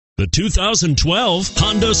The 2012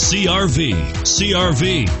 Honda CR-V.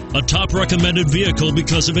 CR-V, a top recommended vehicle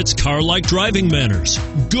because of its car-like driving manners,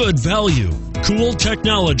 good value, cool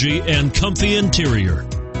technology, and comfy interior,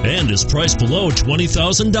 and is priced below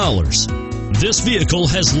 $20,000. This vehicle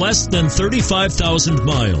has less than 35,000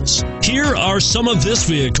 miles. Here are some of this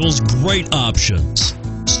vehicle's great options: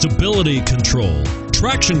 stability control,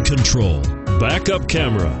 traction control, backup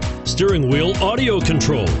camera, steering wheel audio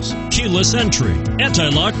controls, keyless entry,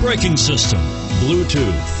 anti-lock braking system,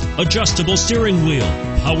 Bluetooth, adjustable steering wheel,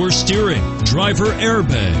 power steering, driver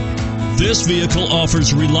airbag. This vehicle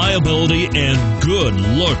offers reliability and good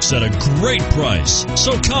looks at a great price.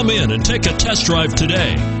 So come in and take a test drive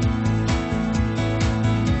today.